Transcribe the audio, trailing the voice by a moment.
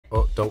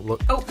Don't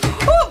look. Oh.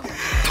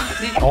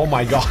 Oh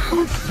my god.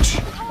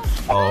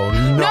 Oh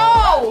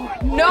no.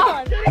 No.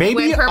 No.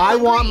 Maybe I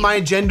want my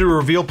gender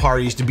reveal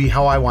parties to be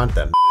how I want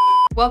them.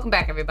 Welcome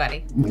back,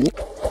 everybody.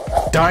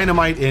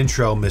 Dynamite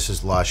intro,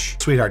 Mrs. Lush.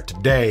 Sweetheart,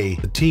 today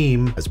the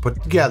team has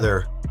put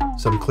together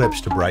some clips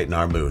to brighten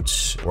our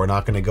moods. We're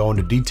not going to go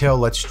into detail.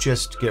 Let's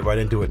just get right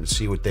into it and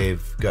see what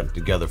they've got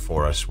together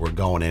for us. We're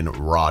going in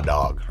raw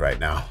dog right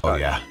now. Oh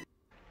yeah.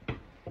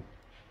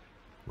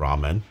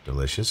 Ramen,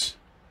 delicious.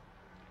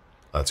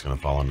 That's going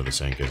to fall into the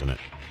sink, isn't it?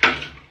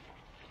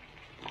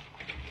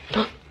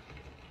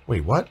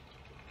 Wait, what?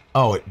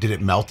 Oh, did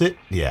it melt it?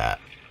 Yeah.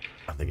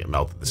 I think it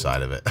melted the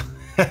side of it.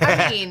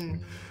 I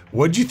mean...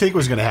 What'd you think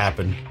was going to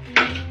happen?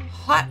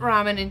 Hot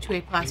ramen into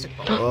a plastic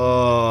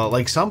bowl.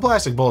 Like some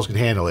plastic bowls can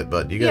handle it,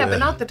 but you gotta... Yeah, but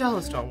not the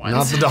dollar store ones.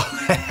 Not the dollar...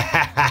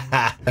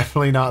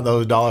 Definitely not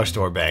those dollar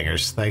store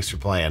bangers. Thanks for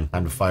playing.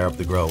 Time to fire up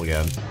the grill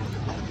again.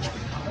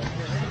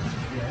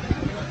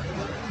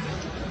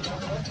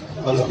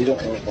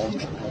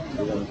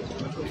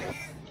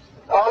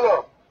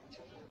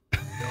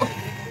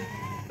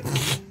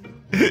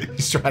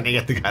 He's trying to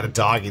get the guy to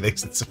talk. He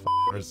thinks it's a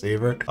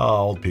receiver. Oh,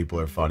 old people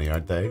are funny,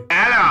 aren't they?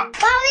 Hello.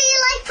 What would you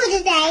like for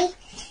the day?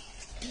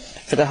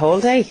 For the whole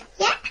day?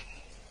 Yeah.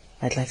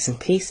 I'd like some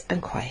peace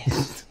and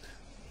quiet.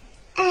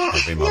 No,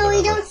 we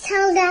don't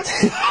tell that.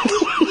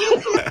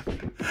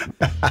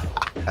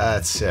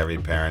 That's every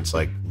parent's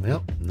like,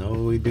 well, no,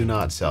 we do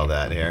not sell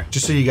that here.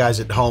 Just so you guys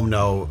at home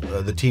know,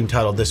 the team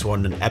titled this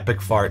one An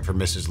Epic Fart for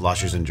Mrs.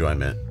 Lush's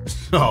Enjoyment.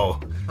 So, I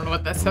don't know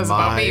what that says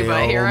about me,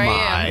 but here I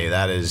am.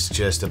 That is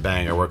just a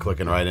banger. We're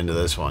clicking right into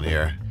this one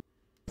here.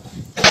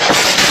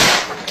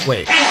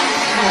 Wait.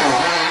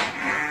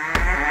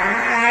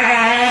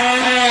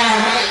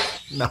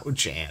 No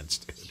chance,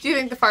 dude. Do you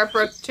think the fart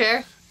broke the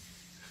chair?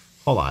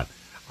 Hold on.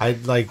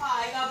 I'd like...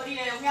 Hi,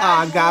 Gabriel.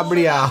 Ah,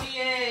 Gabriel.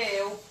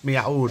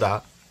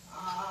 Miauda.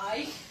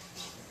 Hi.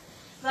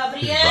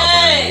 Gabriel.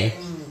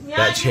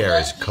 That chair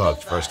is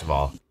cooked, first of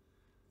all.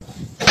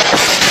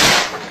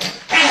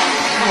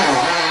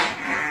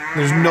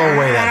 There's no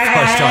way that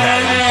first shot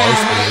had it in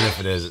post, but even if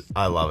it is,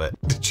 I love it.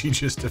 Did she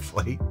just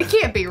deflate? It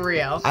can't be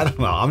real. I don't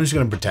know. I'm just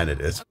going to pretend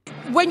it is.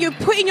 When you're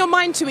putting your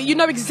mind to it, you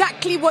know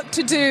exactly what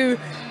to do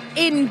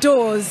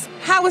indoors.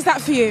 How was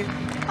that for you?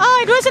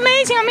 Oh, it was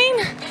amazing. I mean,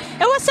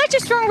 it was such a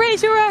strong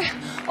race. We were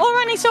all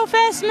running so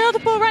fast,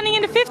 multiple running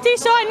in the 50s,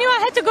 so I knew I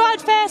had to go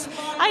out fast.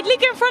 I had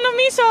Lieke in front of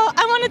me, so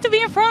I wanted to be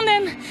in front,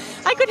 and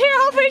I could hear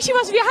halfway she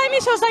was behind me,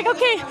 so I was like,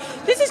 okay,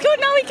 this is good,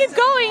 now we keep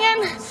going,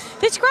 and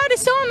this crowd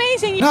is so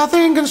amazing.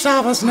 Nothing can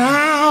stop us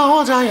now,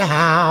 I'll tell you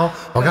how.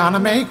 We're gonna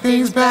make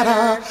things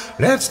better.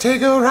 Let's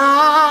take a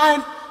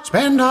ride.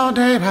 Spend all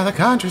day by the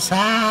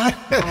countryside.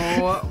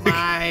 Oh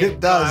my It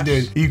does, gosh.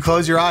 dude. You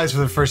close your eyes for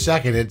the first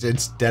second,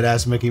 it's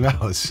dead-ass Mickey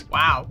Mouse.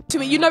 Wow. To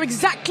it, you know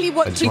exactly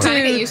what to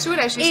Trying to get do used to it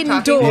as she's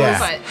indoors. talking, Yeah.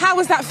 but How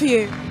was that for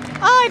you?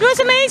 Oh, it was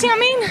amazing. I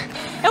mean,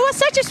 it was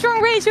such a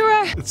strong race. We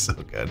were... It's so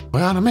good.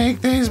 We're gonna make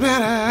things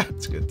better.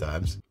 It's good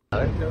times.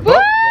 Woo!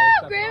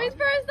 Grammy's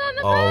first on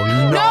the Oh,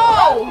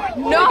 no.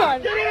 no.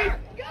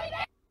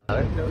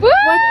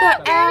 What the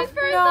F?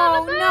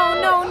 No, no, no,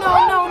 no,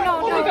 no,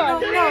 no, no, no,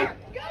 no.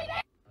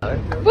 I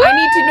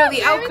need to know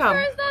the outcome.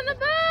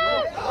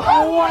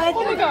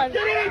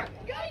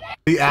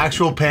 The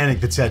actual panic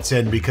that sets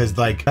in because,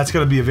 like, that's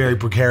gonna be a very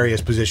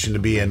precarious position to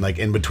be in, like,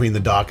 in between the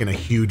dock and a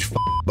huge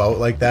boat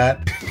like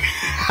that.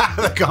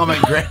 The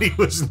comment, Granny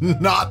was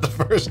not the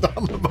first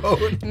on the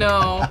boat.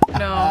 No,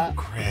 no.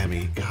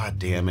 Grammy, god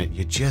damn it,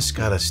 you just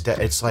gotta step.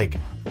 It's like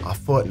a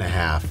foot and a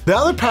half. The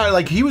other part,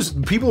 like,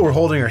 people were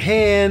holding her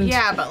hand.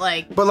 Yeah, but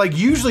like... But like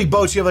usually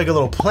boats, you have like a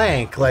little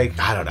plank. Like,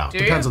 I don't know. Do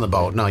Depends you? on the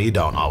boat. No, you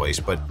don't always,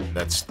 but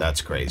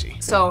that's crazy.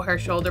 So her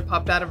shoulder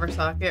popped out of her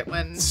socket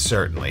when...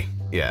 Certainly,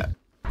 yeah.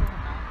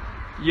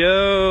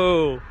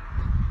 Yo,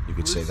 You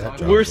could say that.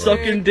 John. we're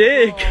sucking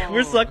dick.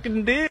 We're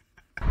sucking dick.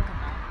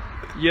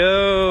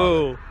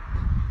 Yo,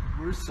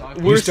 we're start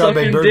by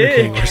sucking Burger dick.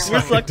 King or We're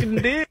something. sucking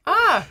dick.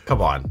 Ah!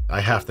 Come on,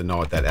 I have to know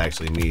what that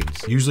actually means.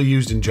 Usually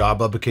used in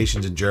job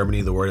applications in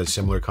Germany, the word has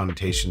similar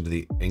connotation to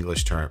the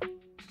English term.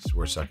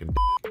 We're sucking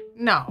dick.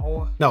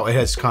 No. No, it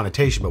has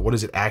connotation, but what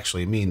does it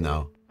actually mean,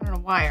 though? I don't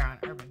know why you're on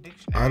Urban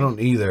Dictionary. I don't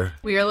either.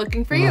 We are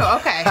looking for you.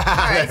 Okay. All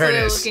right, so There it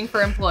they're is. looking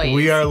for employees.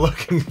 We are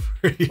looking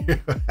for you.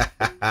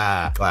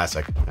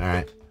 Classic. All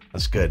right,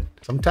 that's good.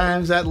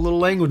 Sometimes that little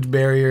language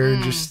barrier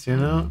just, you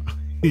know.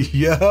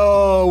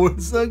 Yo, we're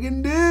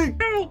sucking dick.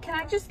 Hi, can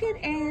I just get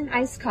an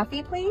iced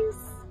coffee, please?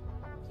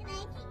 Can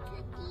I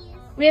get cookies?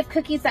 We have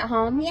cookies at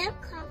home. We have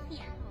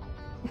coffee.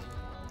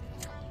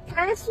 Can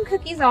I have some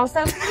cookies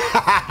also?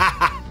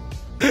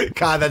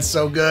 God, that's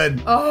so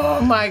good. Oh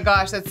my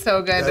gosh, that's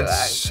so good.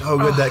 That's so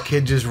good. That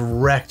kid just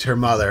wrecked her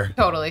mother.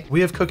 Totally.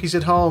 We have cookies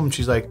at home.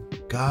 She's like,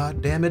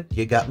 God damn it,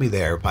 you got me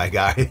there, my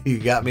guy. You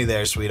got me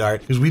there,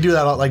 sweetheart. Because we do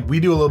that, like, we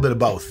do a little bit of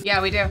both.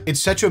 Yeah, we do.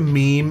 It's such a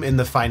meme in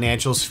the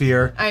financial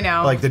sphere. I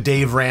know. Like the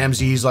Dave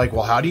Ramsey's like,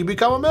 well, how do you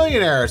become a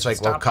millionaire? It's like,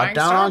 Stop well, cut buying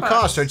down on Starbucks.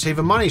 costs, start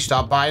saving money,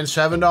 stop buying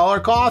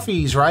 $7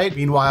 coffees, right?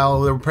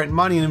 Meanwhile, they're printing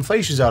money and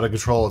inflation's out of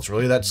control. It's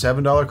really that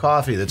 $7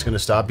 coffee that's going to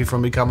stop you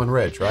from becoming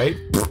rich, right?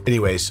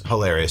 Anyways,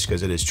 hilarious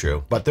because it is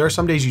true. But there are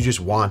some days you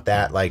just want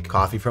that like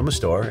coffee from a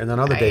store, and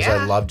then other days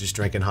I love just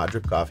drinking hot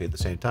drip coffee at the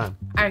same time.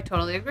 I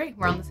totally agree.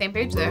 We're on the same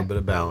page A little bit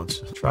of balance.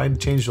 Trying to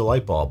change the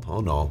light bulb. Oh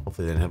no.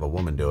 Hopefully they didn't have a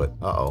woman do it.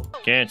 Uh-oh.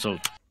 Cancelled.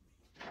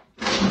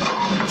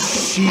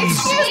 Jeez.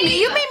 Excuse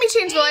me, you made me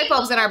change the light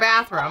bulbs in our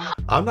bathroom.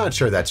 I'm not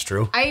sure that's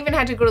true. I even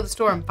had to go to the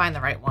store and find the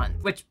right one,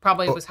 which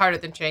probably was harder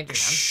than changing them.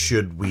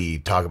 Should we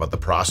talk about the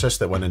process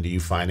that went into you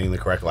finding the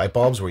correct light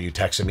bulbs? Were you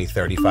texting me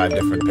 35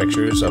 different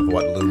pictures of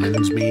what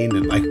lumens mean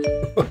and like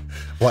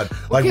what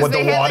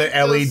the watt like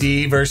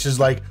LED versus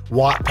like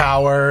watt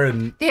power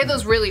and They had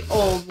those really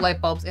old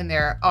light bulbs in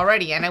there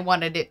already, and I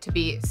wanted it to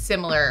be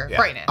similar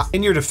brightness.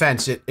 In your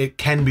defense, it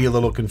can be a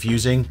little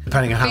confusing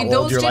depending on how old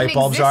Those your didn't light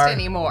bulbs exist are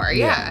anymore.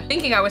 Yeah.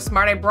 Thinking I was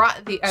smart, I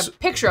brought the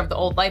picture of the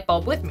old light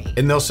bulb with me.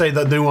 And they'll say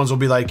the new ones will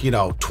be like, you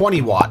know,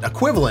 20 watt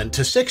equivalent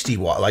to 60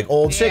 watt, like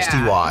old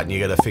 60 watt. And you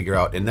got to figure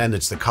out, and then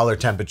it's the color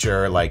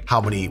temperature, like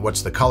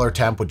what's the color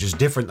temp, which is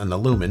different than the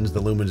lumens.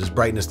 The lumens is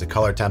brightness, the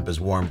color temp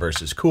is warm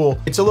versus cool.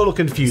 It's a little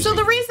confusing. So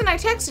the reason I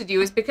texted you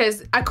is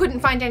because I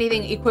couldn't find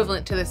anything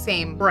equivalent to the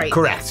same brightness.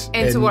 Correct.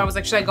 And so I was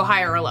like, should I go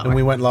higher or lower? And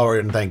we went lower,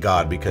 and thank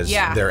God, because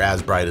they're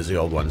as bright as the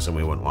old ones, and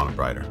we wouldn't want them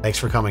brighter. Thanks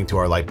for coming to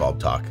our light bulb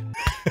talk.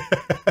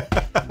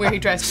 Where he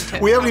tries to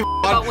we haven't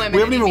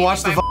even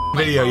watched the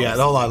video yet.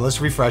 Hold on, let's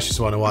refresh this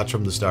one and watch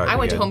from the start. I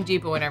went to Home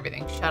Depot and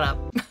everything. Shut up.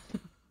 Babe,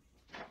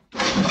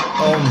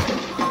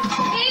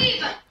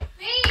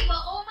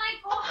 oh my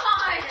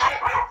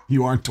god.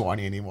 You aren't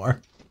 20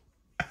 anymore.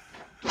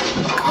 Babe,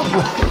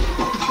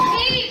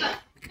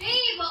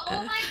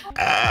 oh my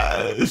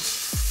god.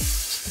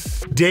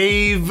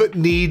 Dave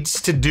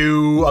needs to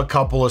do a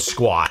couple of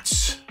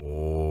squats.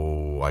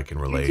 Oh, I can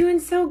relate. You're doing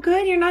so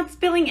good. You're not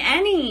spilling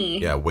any.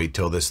 Yeah, wait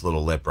till this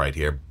little lip right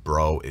here,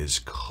 bro, is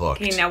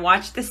cooked. Okay, now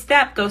watch the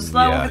step. Go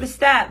slow over the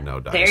step. No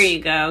dice. There you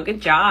go. Good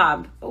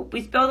job. Oh,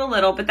 we spilled a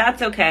little, but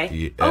that's okay.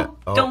 Yeah.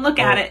 Oh, don't look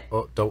at it.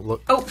 Oh, don't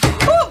look. Oh.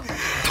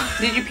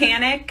 Did you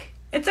panic?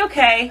 It's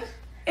okay.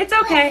 It's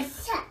okay.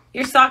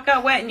 Your sock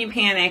got wet and you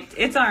panicked.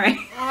 It's all right.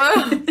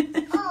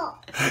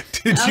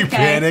 Did you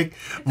panic?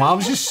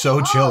 Mom's just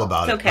so chill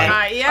about it's okay.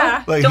 it.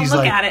 Yeah. Like, Don't he's look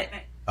like, at it.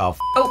 Oh,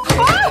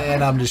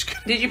 and I'm just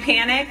kidding. Did you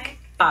panic?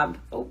 Oh,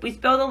 we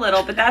spilled a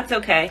little, but that's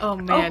okay. Oh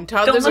man,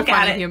 don't toddlers look are at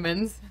funny it.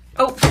 humans.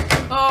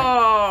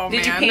 Oh,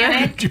 Did you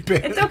panic? Did you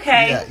panic? It's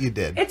okay. Yeah, you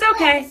did. It's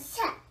okay.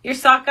 Your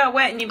sock got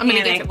wet and you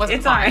panicked.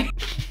 It's all right.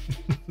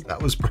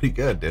 That was pretty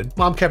good, dude.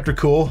 Mom kept her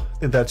cool. I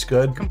think that's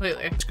good.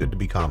 Completely. It's good to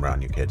be calm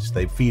around your kids.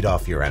 They feed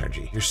off your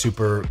energy. You're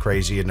super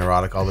crazy and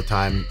neurotic all the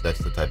time. That's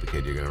the type of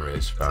kid you're gonna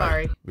raise.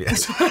 Sorry.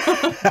 Yes.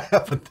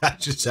 But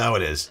that's just how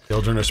it is.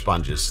 Children are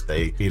sponges.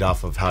 They feed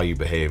off of how you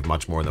behave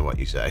much more than what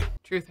you say.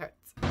 Truth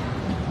hurts.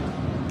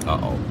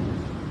 Uh-oh.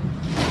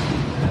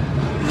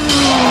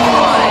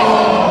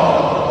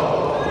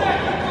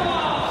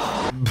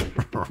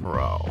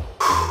 Bro.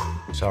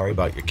 Sorry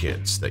about your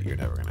kids that you're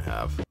never gonna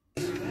have.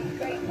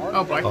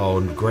 Oh boy. Oh,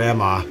 and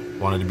Grandma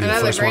wanted to be Another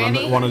the first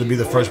one. Wanted to be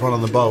the first one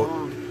on the boat.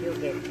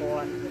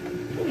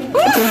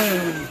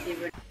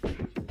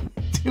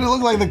 You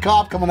look like the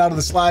cop coming out of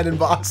the slide in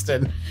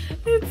Boston.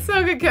 It's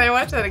so good. Can I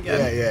watch that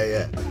again?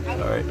 Yeah. All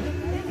right.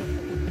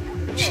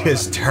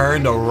 Just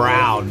turned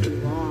around.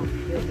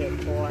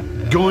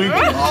 Going.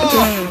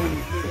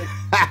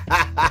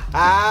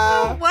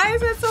 Why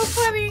is that so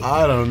funny?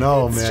 I don't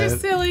know, It's man.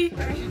 just silly.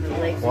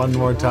 One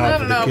more time I for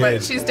don't the know, but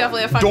kids. she's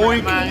definitely a fun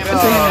Doink. grandma. I'm gonna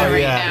say that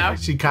right now.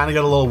 She kind of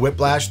got a little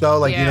whiplash though.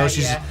 Like Yeah,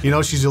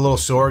 she's a little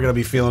sore, gonna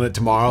be feeling it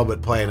tomorrow,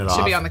 but playing it off.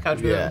 Should be on the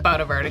couch with about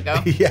a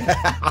vertigo. Yeah,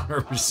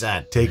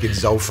 100%. Taking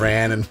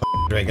Zofran and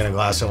drinking a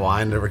glass of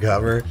wine to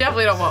recover.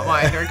 Definitely don't want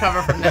wine to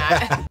recover from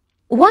that.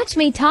 Watch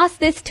me toss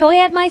this toy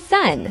at my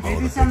son.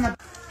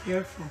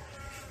 Careful.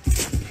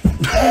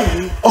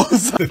 Oh,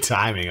 the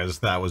timing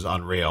that was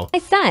unreal. My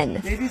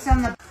son. Maybe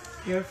some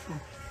careful.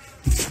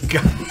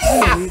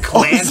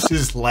 Clenched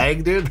his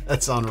leg, dude.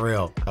 That's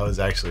unreal. That was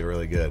actually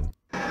really good.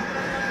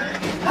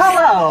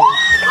 Hello.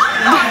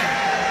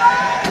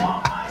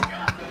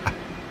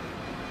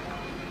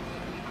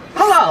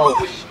 Hello.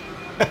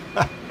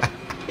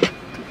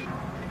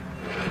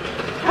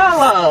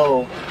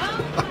 Hello.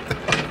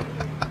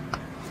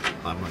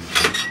 I'm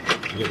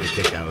getting a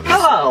kick out of this.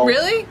 Hello.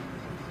 Really?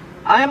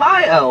 I am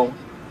Io.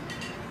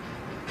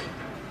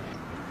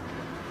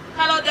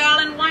 Hello,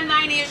 darling.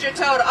 190 is your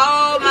total.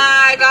 Oh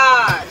my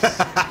gosh.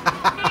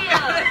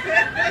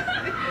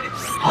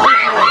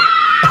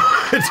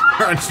 It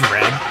turns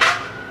red.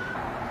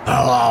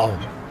 Hello.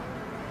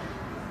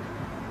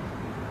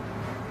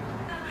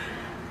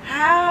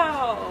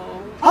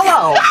 How?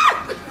 Hello.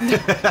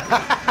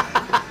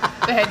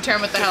 The head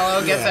turn with the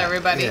hello gets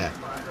everybody. Yeah.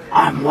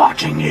 I'm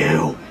watching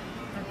you.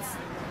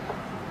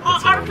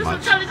 Our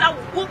much. I'll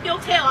whoop your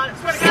tail on it.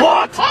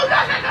 What? Oh,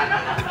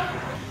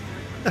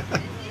 no.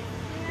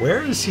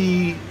 Where is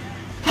he?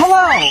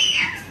 Hello.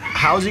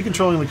 How is he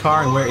controlling the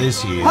car, and where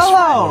is he?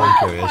 Hello. I'm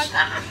curious.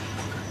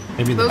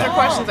 Maybe in the Those are back,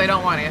 questions I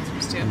don't want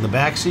answers to. in the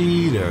back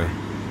seat, or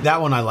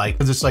that one I like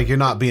because it's like you're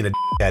not being a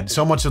dickhead.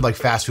 So much of like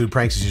fast food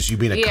pranks is just you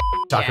being a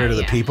sucker to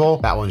the people.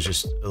 That one's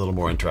just a little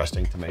more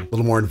interesting to me. A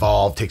little more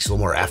involved, takes a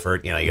little more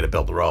effort. You know, you got to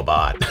build the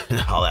robot,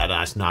 all that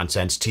nice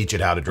nonsense. Teach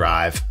it how to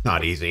drive.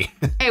 Not easy.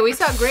 Hey, we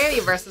saw Granny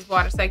versus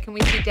Waterslide. Can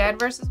we see Dad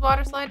versus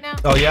Waterslide now?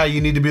 Oh yeah,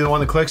 you need to be the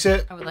one that clicks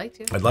it. I would like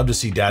to. I'd love to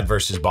see Dad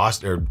versus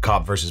Boston or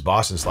Cop versus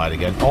Boston slide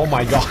again. Oh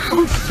my god.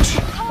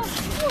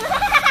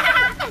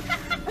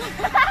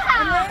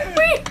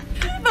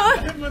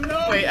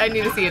 Wait, I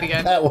need to see it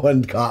again. That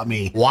one caught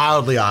me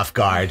wildly off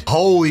guard.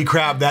 Holy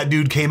crap, that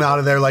dude came out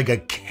of there like a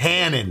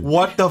cannon.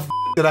 What the f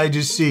did I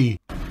just see?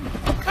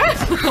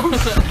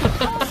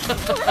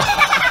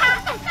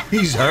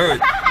 He's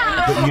hurt.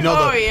 You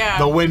know,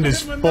 the wind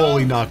is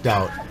fully knocked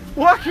out.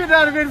 What could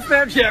that have been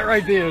Snapchat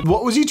right there?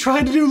 What was he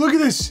trying to do? Look at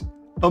this.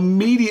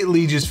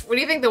 Immediately just... What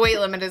do you think the weight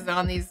limit is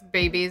on these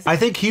babies? I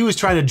think he was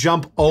trying to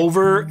jump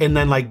over and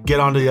then like get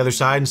onto the other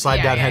side and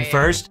slide down head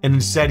first. And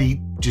instead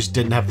he just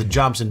didn't have the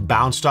jumps and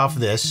bounced off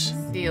this.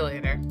 See you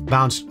later.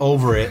 Bounced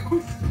over it.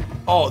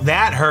 Oh,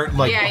 that hurt.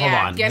 Like, hold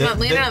on.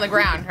 Leaning on the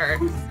ground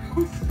hurts.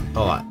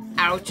 Hold on.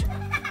 Ouch.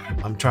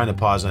 I'm trying to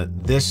pause on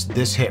it.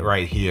 This hit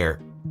right here.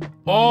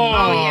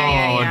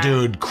 Oh,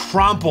 dude,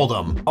 crumpled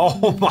him.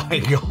 Oh my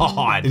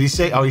god. Did he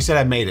say, oh, he said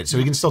I made it, so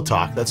he can still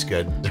talk. That's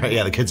good.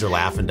 Yeah, the kids are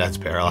laughing. Dad's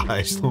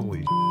paralyzed.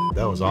 Holy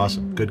that was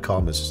awesome. Good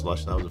call, Mrs.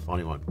 Lush. That was a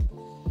funny one.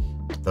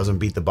 Doesn't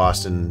beat the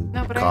Boston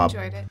No, but cop.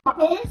 I enjoyed it.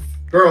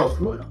 Girls,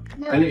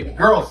 I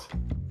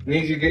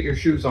need you to get your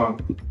shoes on.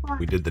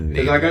 We did the name.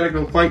 Because I gotta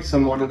go fight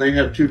someone and they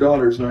have 2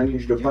 daughters and I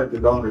need you to fight the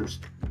daughters.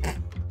 Are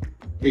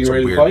you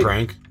ready to fight?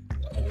 Prank.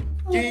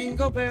 You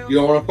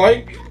don't wanna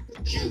fight?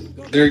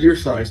 They're your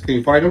size. Can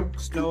you fight them?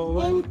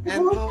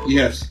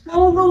 Yes.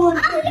 Alright,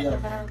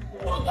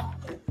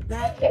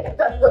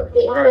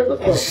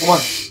 let's go. Come on.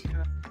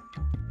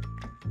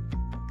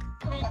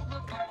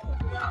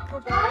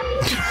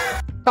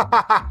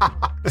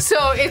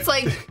 So it's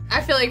like,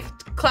 I feel like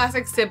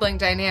classic sibling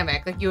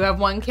dynamic. Like you have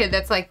one kid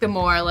that's like the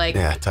more like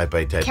type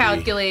A, type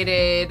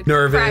calculated, B.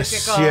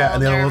 Nervous, practical,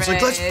 and the other one's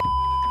like, let's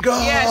go.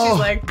 Yeah, she's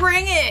like,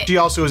 bring it. She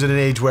also is at an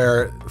age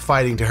where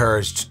fighting to her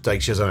is just, like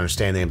she doesn't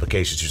understand the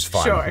implications. It's just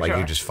fun. Like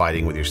you're just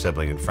fighting with your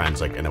sibling and friends,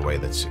 like in a way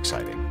that's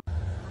exciting.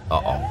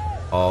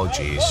 Oh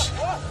jeez.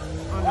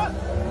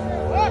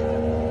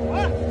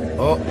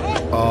 Oh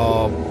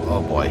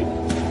boy.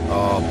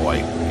 Oh boy.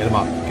 Get him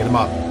up. Get him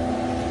up.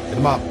 Get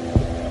him up.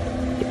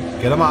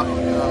 Get him up.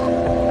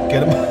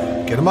 Get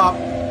him. Get him up.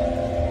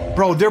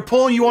 Bro, they're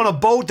pulling you on a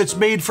boat that's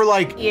made for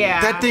like,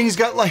 that thing's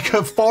got like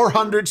a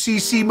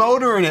 400cc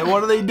motor in it.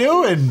 What are they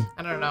doing?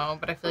 I don't know,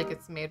 but I feel like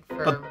it's made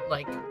for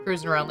like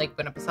cruising around Lake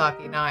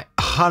Winnipesaukee, not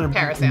 100%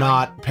 parasailing.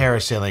 not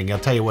parasailing. I'll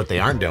tell you what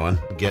they aren't doing.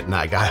 Getting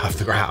that guy off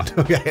the ground.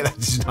 Okay, that's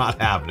just not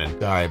happening.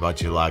 Sorry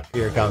about your luck.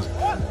 Here it comes.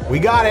 We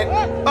got it.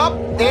 Up.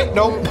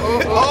 Nope.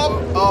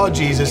 Oh,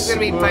 Jesus. He's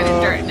gonna be finding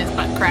dirt in his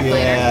butt crack later.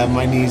 Yeah,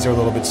 my knees are a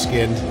little bit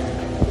skinned.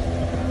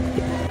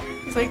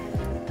 It's like,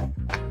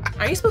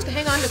 are you supposed to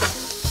hang on to the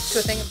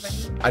thing of money?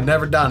 I've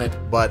never done it,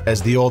 but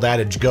as the old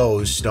adage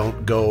goes,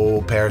 don't go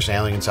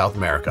parasailing in South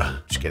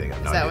America. Just kidding.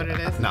 Is that what it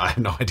is? No, I have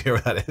no idea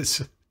where that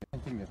is.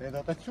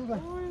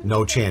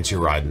 No chance you're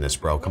riding this,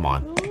 bro. Come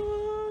on. Oh,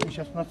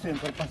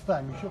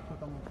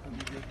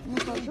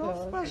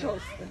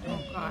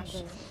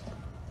 gosh.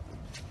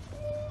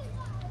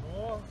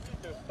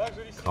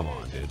 Come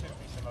on, dude.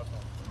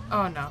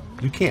 Oh, no.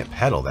 You can't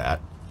pedal that.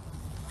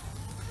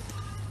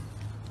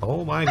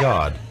 Oh my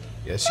god.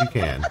 Yes, you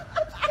can.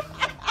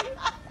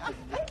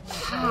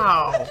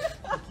 How?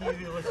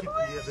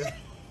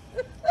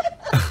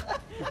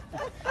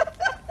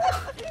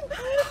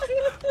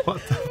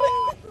 What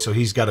the So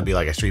he's got to be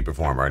like a street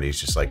performer, and he's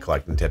just like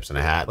collecting tips in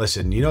a hat.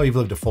 Listen, you know you've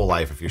lived a full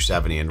life if you're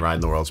 70 and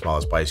riding the world's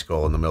smallest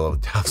bicycle in the middle of a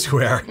town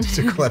square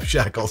to collect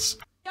shekels.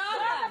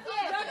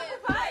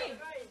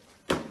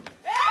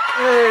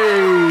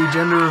 Hey,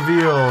 gender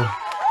reveal.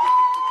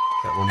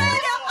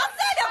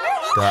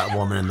 That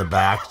woman in the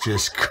back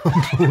just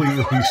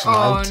completely smoked.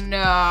 Oh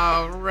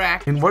no,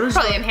 wrecked. And what is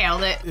Probably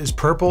inhaled it. Is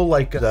purple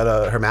like that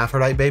a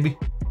hermaphrodite baby?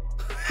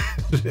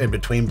 In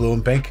between blue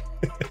and pink?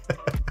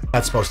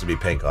 That's supposed to be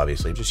pink,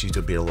 obviously. Just used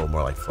to be a little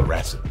more like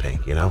fluorescent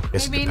pink, you know?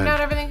 Maybe not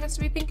everything has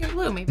to be pink and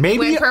blue.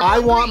 Maybe I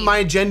want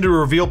my gender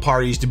reveal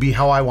parties to be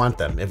how I want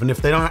them.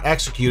 If they don't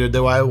execute it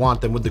the way I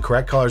want them with the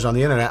correct colors on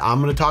the internet, I'm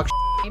gonna talk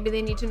Maybe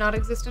they need to not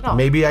exist at all.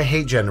 Maybe I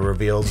hate gender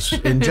reveals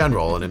in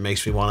general, and it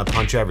makes me want to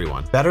punch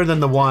everyone. Better than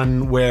the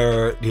one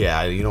where,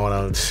 yeah, you know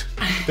what?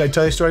 Did I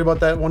tell you a story about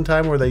that one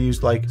time where they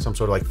used like some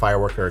sort of like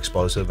firework or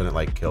explosive and it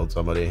like killed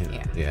somebody?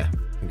 Yeah.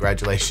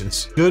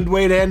 Congratulations. Good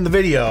way to end the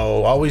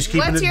video. Always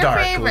keeping What's it your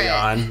dark, favorite?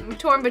 Leon. I'm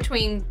torn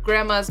between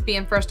grandma's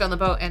being first on the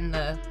boat and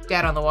the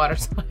dad on the water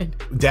slide.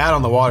 Dad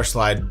on the water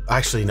slide.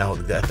 Actually, no,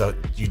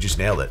 you just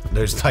nailed it.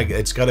 There's like,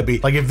 it's gotta be,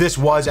 like if this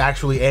was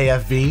actually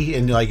AFV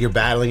and like you're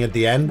battling at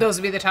the end. Those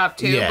would be the top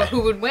two, Yeah. but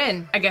who would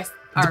win? I guess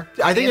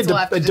I think will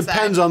have to it decide.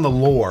 depends on the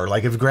lore.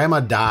 Like if grandma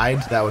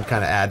died, that would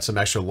kind of add some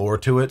extra lore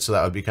to it. So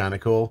that would be kind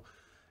of cool.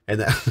 And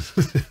then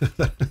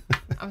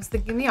I was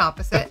thinking the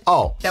opposite.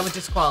 Oh. That would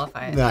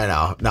disqualify it. I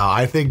know. No,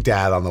 I think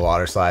Dad on the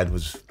water slide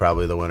was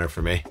probably the winner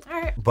for me. All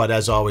right. But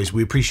as always,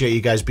 we appreciate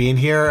you guys being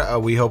here.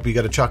 We hope you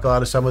got a chuckle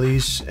out of some of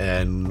these,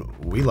 and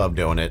we love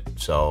doing it.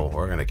 So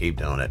we're going to keep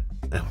doing it.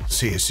 And we'll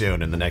see you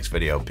soon in the next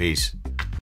video. Peace.